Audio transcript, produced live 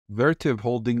Vertiv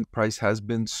Holdings price has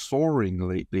been soaring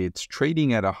lately. It's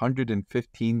trading at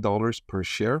 $115 per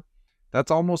share. That's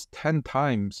almost 10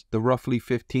 times the roughly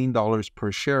 $15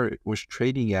 per share it was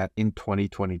trading at in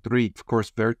 2023. Of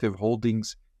course, Vertiv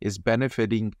Holdings is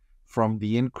benefiting from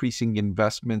the increasing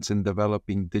investments in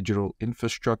developing digital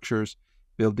infrastructures,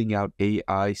 building out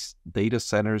AI data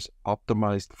centers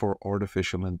optimized for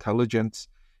artificial intelligence.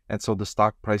 And so the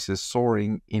stock price is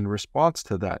soaring in response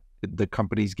to that. The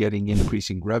company's getting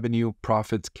increasing revenue,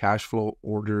 profits, cash flow,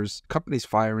 orders, company's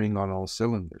firing on all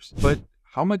cylinders. But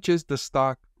how much is the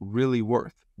stock really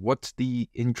worth? What's the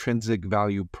intrinsic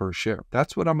value per share?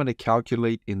 That's what I'm going to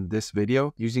calculate in this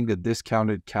video using the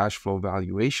discounted cash flow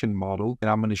valuation model. And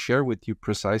I'm going to share with you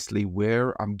precisely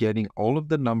where I'm getting all of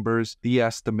the numbers, the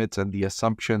estimates, and the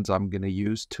assumptions I'm going to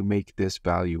use to make this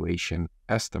valuation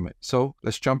estimate. So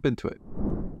let's jump into it.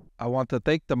 I want to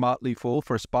thank the Motley Fool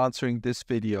for sponsoring this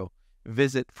video.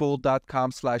 Visit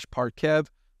fool.com/Parkev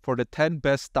for the 10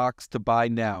 best stocks to buy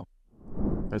now.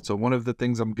 Right, so one of the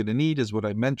things I'm going to need is what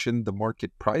I mentioned, the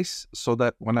market price, so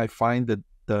that when I find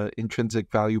the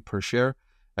intrinsic value per share,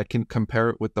 I can compare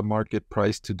it with the market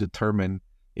price to determine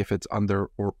if it's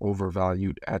under or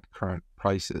overvalued at current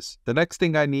prices. The next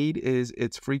thing I need is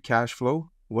its free cash flow.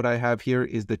 What I have here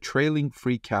is the trailing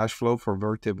free cash flow for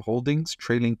Vertiv Holdings,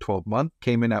 trailing 12 month,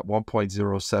 came in at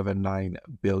 $1.079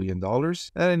 billion.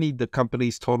 And I need the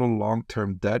company's total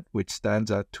long-term debt, which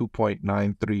stands at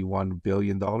 $2.931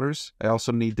 billion. I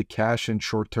also need the cash and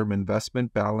short-term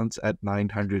investment balance at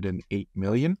 $908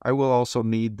 million. I will also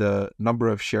need the number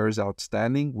of shares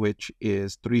outstanding, which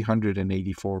is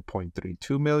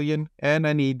 384.32 million. And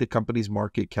I need the company's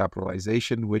market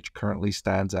capitalization, which currently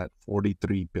stands at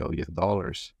 $43 billion.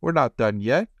 We're not done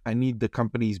yet. I need the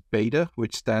company's beta,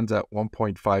 which stands at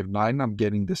 1.59. I'm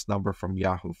getting this number from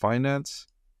Yahoo Finance.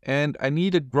 And I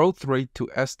need a growth rate to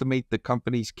estimate the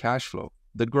company's cash flow.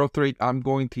 The growth rate I'm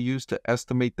going to use to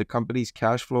estimate the company's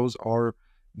cash flows are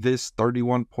this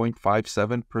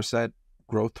 31.57%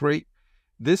 growth rate.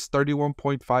 This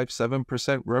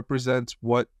 31.57% represents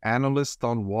what analysts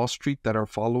on Wall Street that are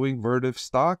following Vertiv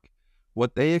stock,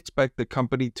 what they expect the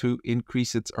company to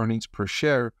increase its earnings per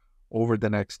share over the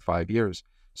next 5 years.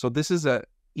 So this is a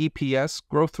EPS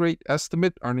growth rate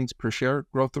estimate, earnings per share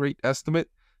growth rate estimate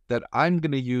that I'm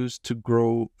going to use to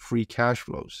grow free cash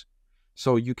flows.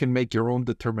 So you can make your own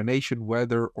determination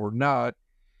whether or not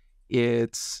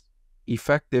it's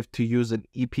effective to use an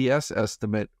EPS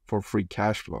estimate for free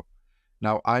cash flow.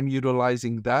 Now, I'm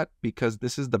utilizing that because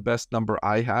this is the best number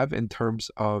I have in terms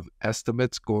of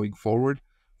estimates going forward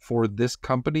for this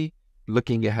company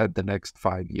looking ahead the next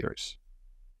 5 years.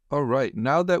 All right,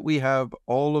 now that we have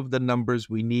all of the numbers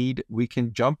we need, we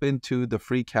can jump into the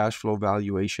free cash flow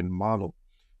valuation model.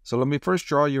 So let me first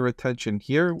draw your attention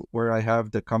here where I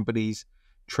have the company's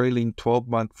trailing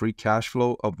 12-month free cash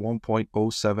flow of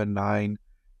 $1.079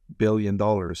 billion.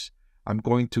 I'm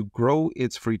going to grow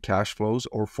its free cash flows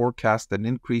or forecast an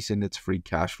increase in its free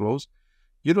cash flows,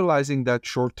 utilizing that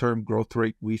short-term growth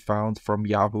rate we found from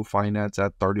Yahoo Finance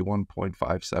at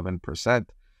 31.57%.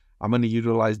 I'm going to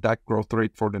utilize that growth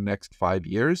rate for the next 5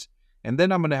 years, and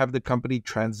then I'm going to have the company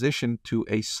transition to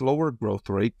a slower growth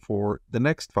rate for the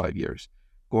next 5 years,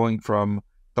 going from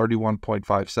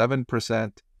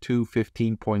 31.57% to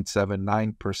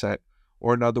 15.79%,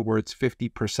 or in other words,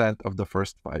 50% of the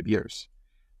first 5 years.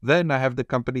 Then I have the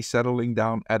company settling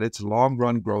down at its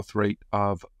long-run growth rate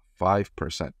of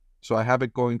 5%. So I have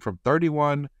it going from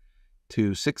 31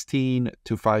 to 16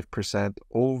 to 5%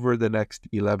 over the next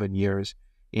 11 years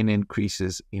in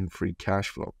increases in free cash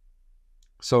flow.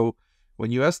 So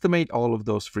when you estimate all of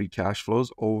those free cash flows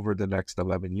over the next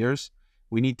 11 years,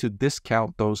 we need to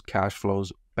discount those cash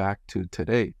flows back to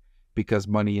today because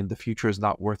money in the future is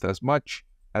not worth as much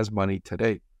as money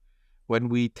today. When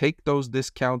we take those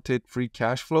discounted free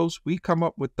cash flows, we come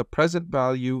up with the present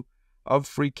value of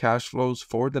free cash flows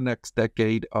for the next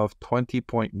decade of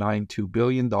 $20.92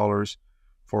 billion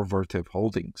for Vertiv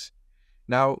Holdings.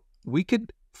 Now, we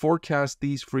could forecast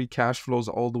these free cash flows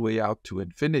all the way out to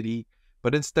infinity,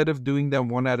 but instead of doing them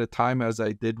one at a time as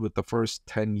I did with the first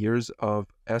 10 years of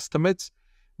estimates,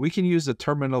 we can use a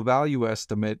terminal value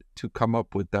estimate to come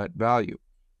up with that value.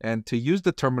 And to use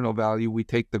the terminal value, we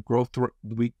take the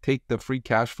free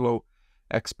cash flow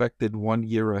expected 1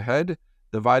 year ahead,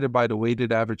 divided by the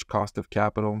weighted average cost of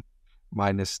capital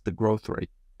minus the growth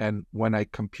rate. And when I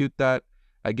compute that,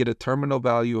 I get a terminal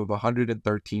value of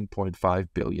 $113.5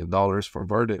 billion for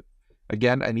Vertiv.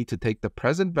 Again, I need to take the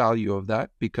present value of that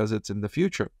because it's in the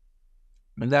future.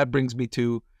 And that brings me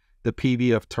to the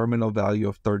PV of terminal value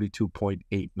of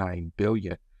 $32.89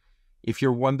 billion. If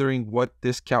you're wondering what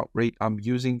discount rate I'm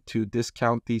using to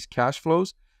discount these cash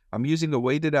flows, I'm using a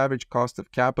weighted average cost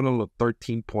of capital of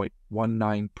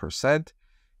 13.19%,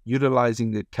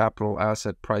 utilizing the capital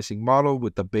asset pricing model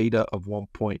with a beta of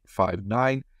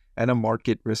 1.59 and a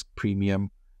market risk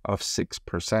premium of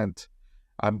 6%.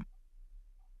 I'm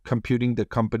computing the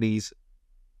company's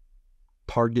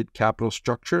target capital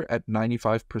structure at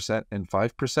 95% and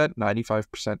 5%,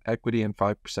 95% equity and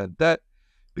 5% debt,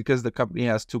 because the company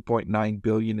has $2.9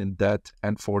 billion in debt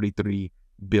and $43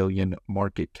 billion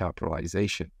market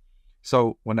capitalization.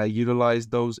 So when I utilize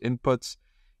those inputs,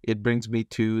 it brings me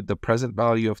to the present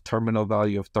value of terminal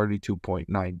value of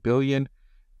 $32.9 billion,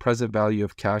 present value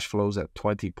of cash flows at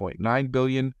 $20.9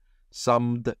 billion.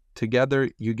 Summed together,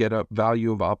 you get a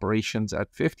value of operations at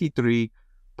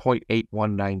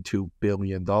 $53.8192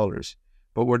 billion.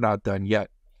 But we're not done yet.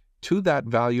 To that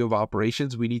value of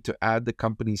operations, we need to add the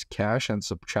company's cash and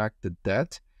subtract the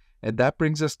debt. And that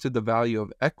brings us to the value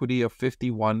of equity of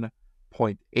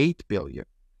 $51.8 billion.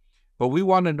 But we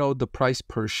want to know the price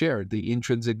per share, the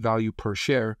intrinsic value per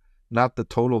share, not the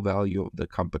total value of the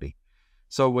company.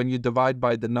 So when you divide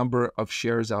by the number of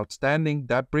shares outstanding,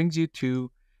 that brings you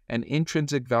to an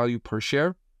intrinsic value per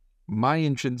share. My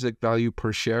intrinsic value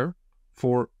per share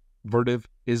for Vertiv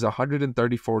is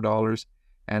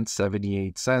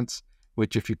 $134.78,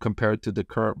 which if you compare it to the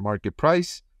current market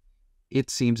price, it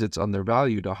seems it's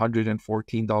undervalued.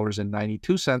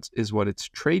 $114.92 is what it's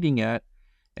trading at,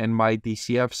 and my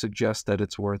DCF suggests that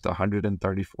it's worth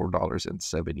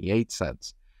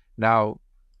 $134.78. Now,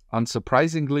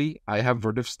 unsurprisingly, I have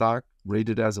Vertiv stock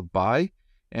rated as a buy,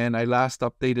 and I last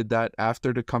updated that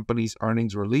after the company's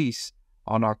earnings release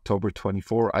on October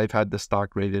 24. I've had the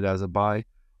stock rated as a buy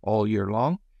all year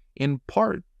long, in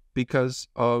part because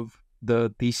of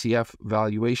the DCF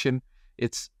valuation.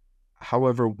 It's,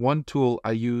 however, one tool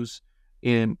I use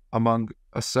in among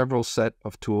a several set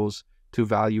of tools to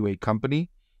value a company,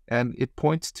 and it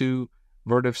points to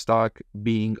Vertiv stock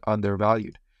being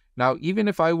undervalued. Now, even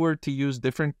if I were to use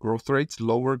different growth rates,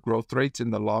 lower growth rates in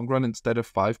the long run instead of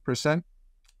 5%,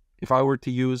 if I were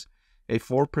to use a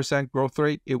 4% growth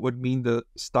rate, it would mean the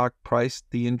stock price,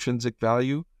 the intrinsic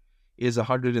value, is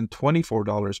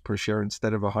 $124 per share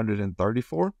instead of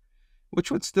 $134,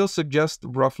 which would still suggest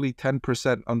roughly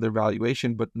 10%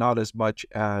 undervaluation, but not as much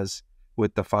as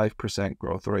with the 5%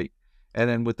 growth rate. And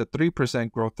then with the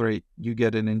 3% growth rate, you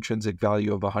get an intrinsic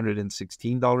value of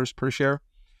 $116 per share,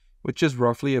 which is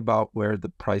roughly about where the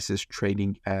price is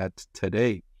trading at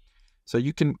today. So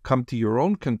you can come to your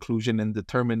own conclusion and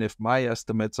determine if my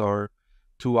estimates are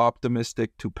too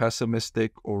optimistic, too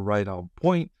pessimistic, or right on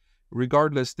point.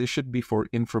 Regardless, this should be for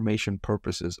information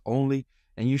purposes only,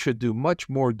 and you should do much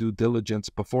more due diligence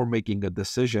before making a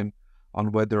decision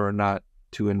on whether or not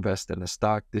to invest in a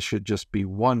stock. This should just be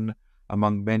one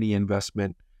among many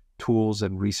investment tools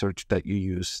and research that you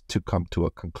use to come to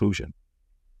a conclusion.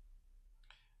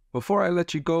 Before I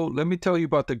let you go, let me tell you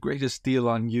about the greatest deal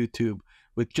on YouTube.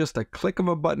 With just a click of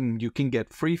a button, you can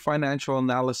get free financial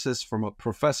analysis from a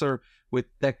professor with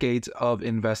decades of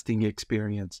investing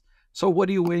experience. So what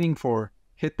are you waiting for?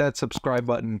 Hit that subscribe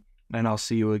button, and I'll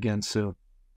see you again soon.